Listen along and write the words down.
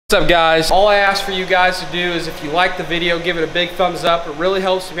What's up, guys? All I ask for you guys to do is, if you like the video, give it a big thumbs up. It really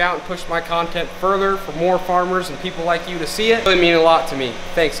helps me out and push my content further for more farmers and people like you to see it. It really means a lot to me.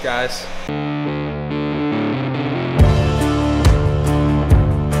 Thanks, guys.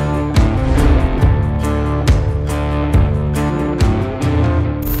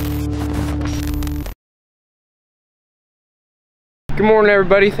 Good morning,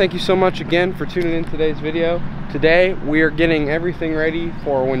 everybody. Thank you so much again for tuning in today's video. Today we are getting everything ready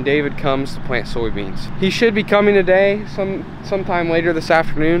for when David comes to plant soybeans. He should be coming today, sometime later this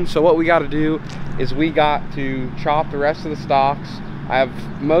afternoon. So what we got to do is we got to chop the rest of the stalks. I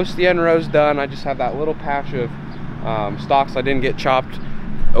have most of the end rows done. I just have that little patch of stalks I didn't get chopped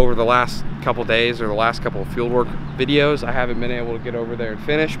over the last couple days or the last couple of fieldwork videos. I haven't been able to get over there and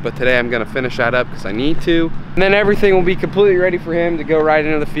finish, but today I'm going to finish that up because I need to. And then everything will be completely ready for him to go right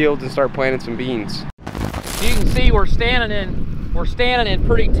into the fields and start planting some beans. You can see we're standing in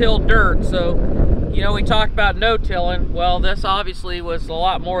pretty tilled dirt. So, you know, we talked about no-tilling. Well, this obviously was a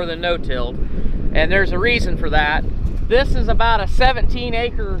lot more than no-tilled, and there's a reason for that. This is about a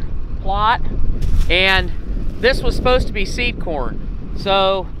 17-acre plot, and this was supposed to be seed corn.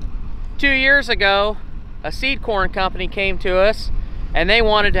 So 2 years ago, a seed corn company came to us and they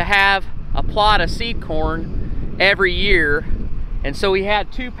wanted to have a plot of seed corn every year. And so we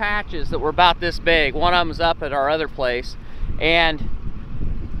had two patches that were about this big. One of them was up at our other place. And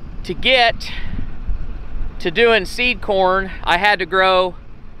to get to doing seed corn, I had to grow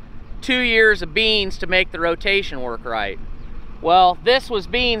 2 years of beans to make the rotation work right. Well, this was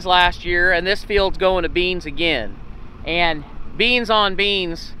beans last year, and this field's going to beans again. And beans on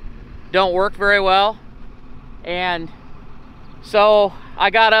beans don't work very well. And so I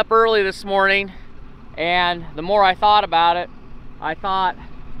got up early this morning, and the more I thought about it, I thought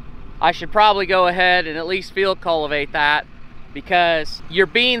I should probably go ahead and at least field cultivate that, because your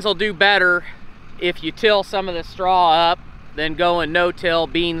beans will do better if you till some of the straw up than going no-till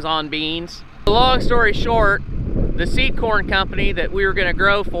beans on beans. Long story short, the seed corn company that we were going to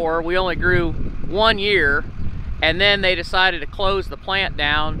grow for, we only grew 1 year. And then they decided to close the plant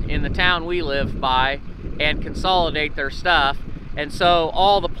down in the town we live by and consolidate their stuff. And so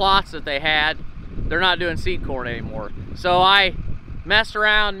all the plots that they had, they're not doing seed corn anymore. So I messed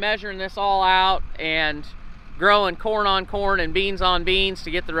around measuring this all out and growing corn on corn and beans on beans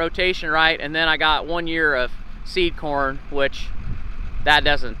to get the rotation right. And then I got 1 year of seed corn, which that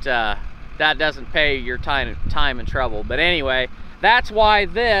doesn't pay your time and trouble. But anyway, that's why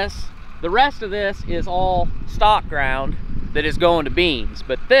the rest of this is all stock ground that is going to beans.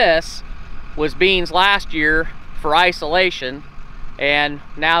 But this was beans last year for isolation, and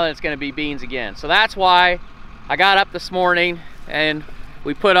now it's going to be beans again. So that's why I got up this morning and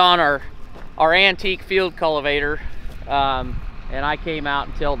we put on our antique field cultivator, and I came out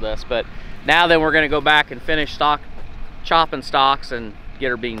and tilled this. But now then we're going to go back and finish chopping stalks and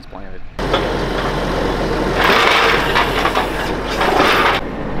get our beans planted.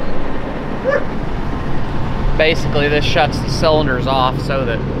 Basically, this shuts the cylinders off so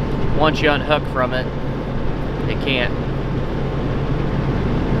that once you unhook from it, it can't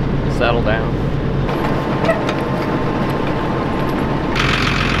settle down.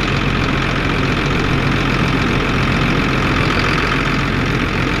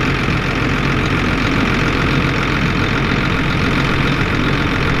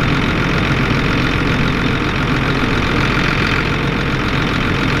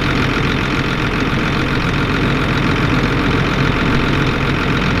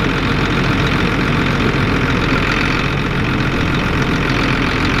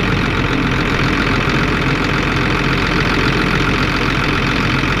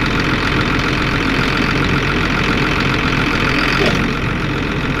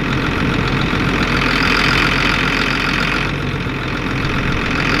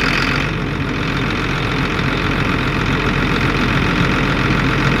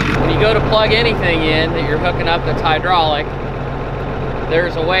 Go to plug anything in that you're hooking up that's hydraulic,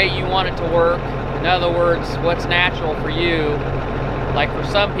 there's a way you want it to work. In other words, what's natural for you. Like for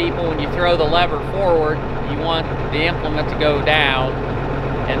some people, when you throw the lever forward, you want the implement to go down,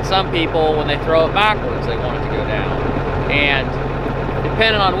 and some people, when they throw it backwards, they want it to go down. And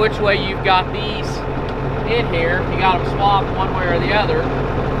depending on which way you've got these in here, if you got them swapped one way or the other,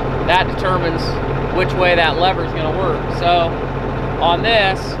 that determines which way that lever is going to work. So on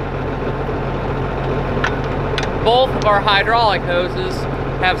this, both of our hydraulic hoses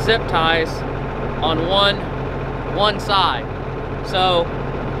have zip ties on one side. So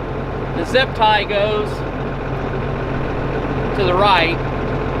the zip tie goes to the right.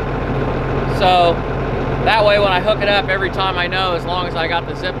 So That way when I hook it up every time, I know as long as I got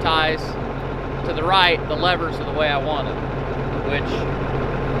the zip ties to the right, the levers are the way I want them, which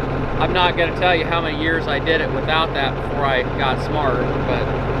I'm not going to tell you how many years I did it without that before I got smart, but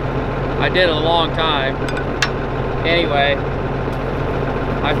I did it a long time. Anyway,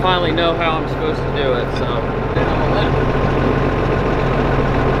 I finally know how I'm supposed to do it, so.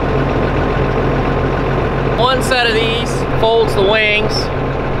 One set of these folds the wings,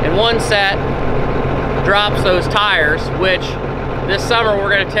 and one set drops those tires, which this summer we're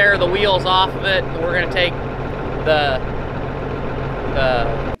going to tear the wheels off of it. We're going to take the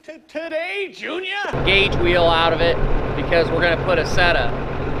Today, Junior? Gauge wheel out of it, because we're going to put a set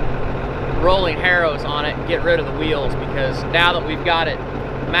of rolling harrows on it and get rid of the wheels, because now that we've got it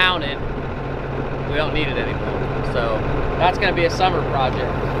mounted, we don't need it anymore. So that's going to be a summer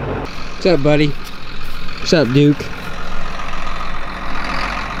project. What's up, buddy? What's up, Duke?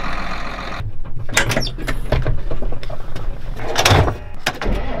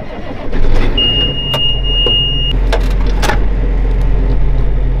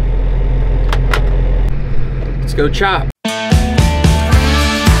 Let's go chop.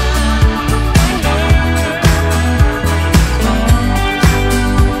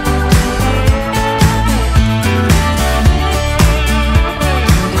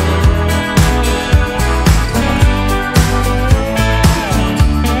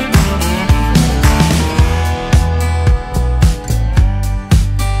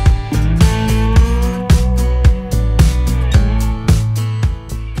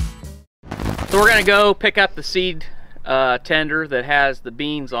 So we're gonna go pick up the seed tender that has the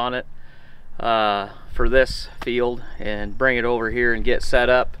beans on it for this field and bring it over here and get set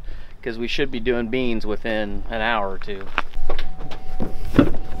up, because we should be doing beans within an hour or two.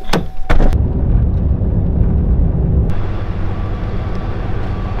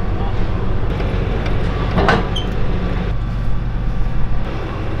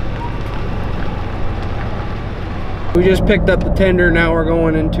 We just picked up the tender. Now we're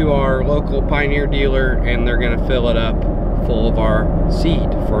going into our local Pioneer dealer, and they're gonna fill it up full of our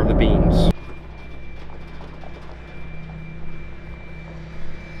seed for the beans.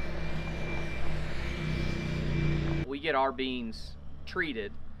 We get our beans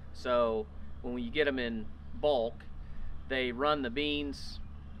treated, so when you get them in bulk, they run the beans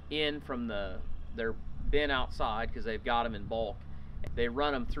in from their bin outside, because they've got them in bulk. They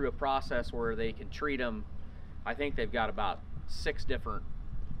run them through a process where they can treat them. I think they've got about six different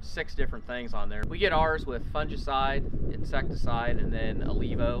things on there. We get ours with fungicide, insecticide, and then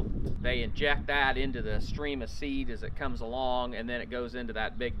Allevo. They inject that into the stream of seed as it comes along, and then it goes into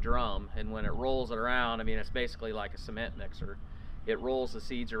that big drum. And when it rolls it around, I mean, it's basically like a cement mixer. It rolls the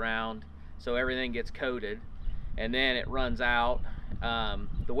seeds around so everything gets coated, and then it runs out.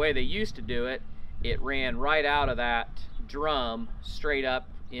 The way they used to do it, it ran right out of that drum straight up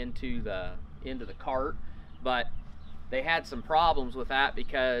into the cart. But they had some problems with that,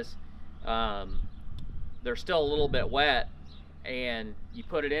 because they're still a little bit wet, and you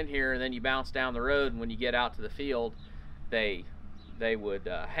put it in here and then you bounce down the road, and when you get out to the field, they would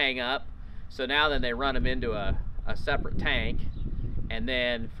hang up. So now then they run them into a separate tank, and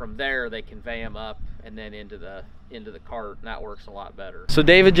then from there they convey them up and then into the cart, and that works a lot better. So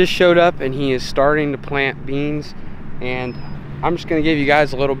David just showed up, and he is starting to plant beans, and I'm just going to give you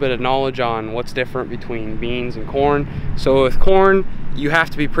guys a little bit of knowledge on what's different between beans and corn. So with corn, you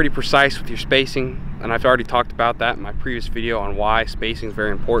have to be pretty precise with your spacing, and I've already talked about that in my previous video on why spacing is very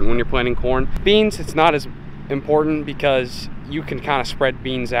important when you're planting corn. Beans, it's not as important, because you can kind of spread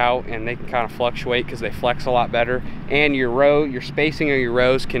beans out and they can kind of fluctuate because they flex a lot better. And your spacing of your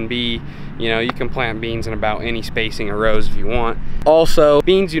rows can be, you know, you can plant beans in about any spacing of rows if you want. Also,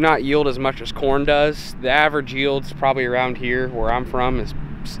 beans do not yield as much as corn does. The average yield's probably around here where I'm from is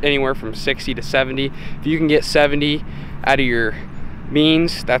anywhere from 60 to 70. If you can get 70 out of your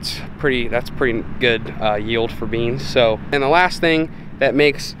beans, that's pretty good yield for beans. So, and the last thing that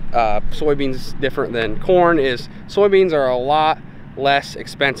makes soybeans different than corn is soybeans are a lot less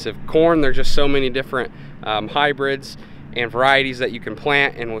expensive. Corn, there's just so many different hybrids and varieties that you can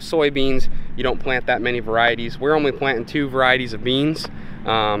plant, and with soybeans you don't plant that many varieties. We're only planting 2 varieties of beans,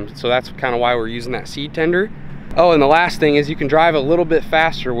 so that's kind of why we're using that seed tender. Oh, and the last thing is you can drive a little bit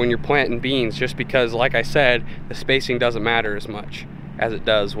faster when you're planting beans, just because, like I said, the spacing doesn't matter as much as it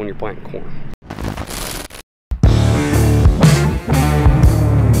does when you're planting corn.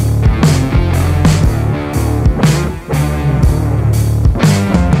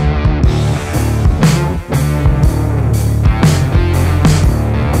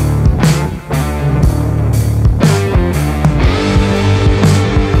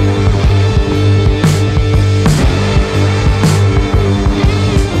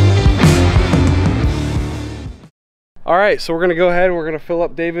 All right, so we're gonna go ahead and we're gonna fill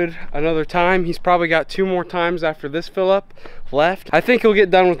up David another time. He's probably got 2 more times after this fill up left. I think he'll get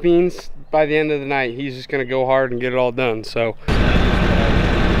done with beans by the end of the night. He's just gonna go hard and get it all done, so.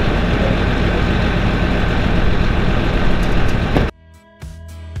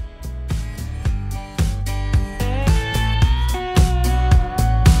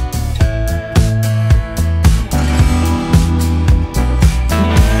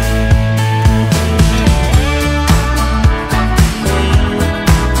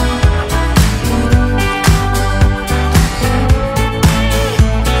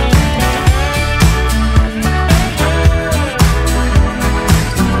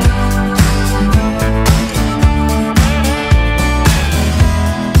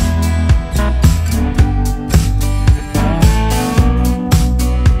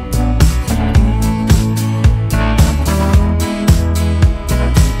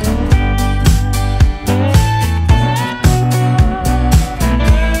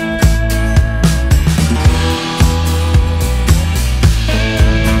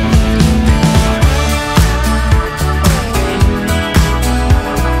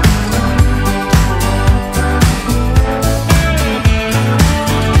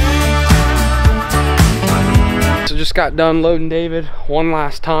 Just got done loading David one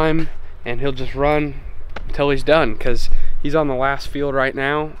last time, and he'll just run until he's done, because he's on the last field right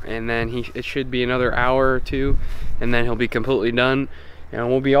now, and then it should be another hour or 2, and then he'll be completely done, and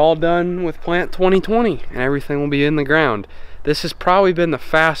we'll be all done with plant 2020, and everything will be in the ground. This has probably been the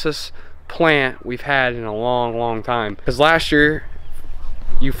fastest plant we've had in a long time, because last year,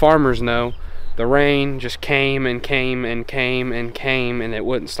 you farmers know, the rain just came and came and came and came, and it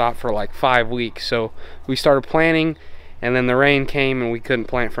wouldn't stop for like 5 weeks. So we started planting, and then the rain came and we couldn't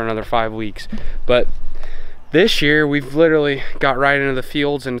plant for another 5 weeks. But this year we've literally got right into the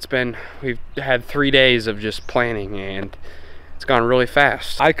fields, and we've had 3 days of just planting, and it's gone really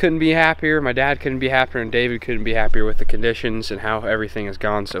fast. I couldn't be happier, my dad couldn't be happier, and David couldn't be happier with the conditions and how everything has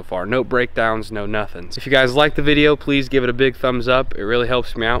gone so far. No breakdowns, no nothings. If you guys like the video, please give it a big thumbs up. It really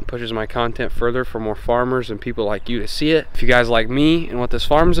helps me out, pushes my content further for more farmers and people like you to see it. If you guys like me and what this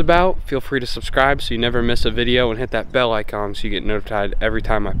farm's about, feel free to subscribe so you never miss a video, and hit that bell icon so you get notified every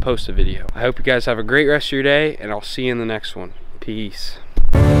time I post a video. I hope you guys have a great rest of your day, and I'll see you in the next one. Peace.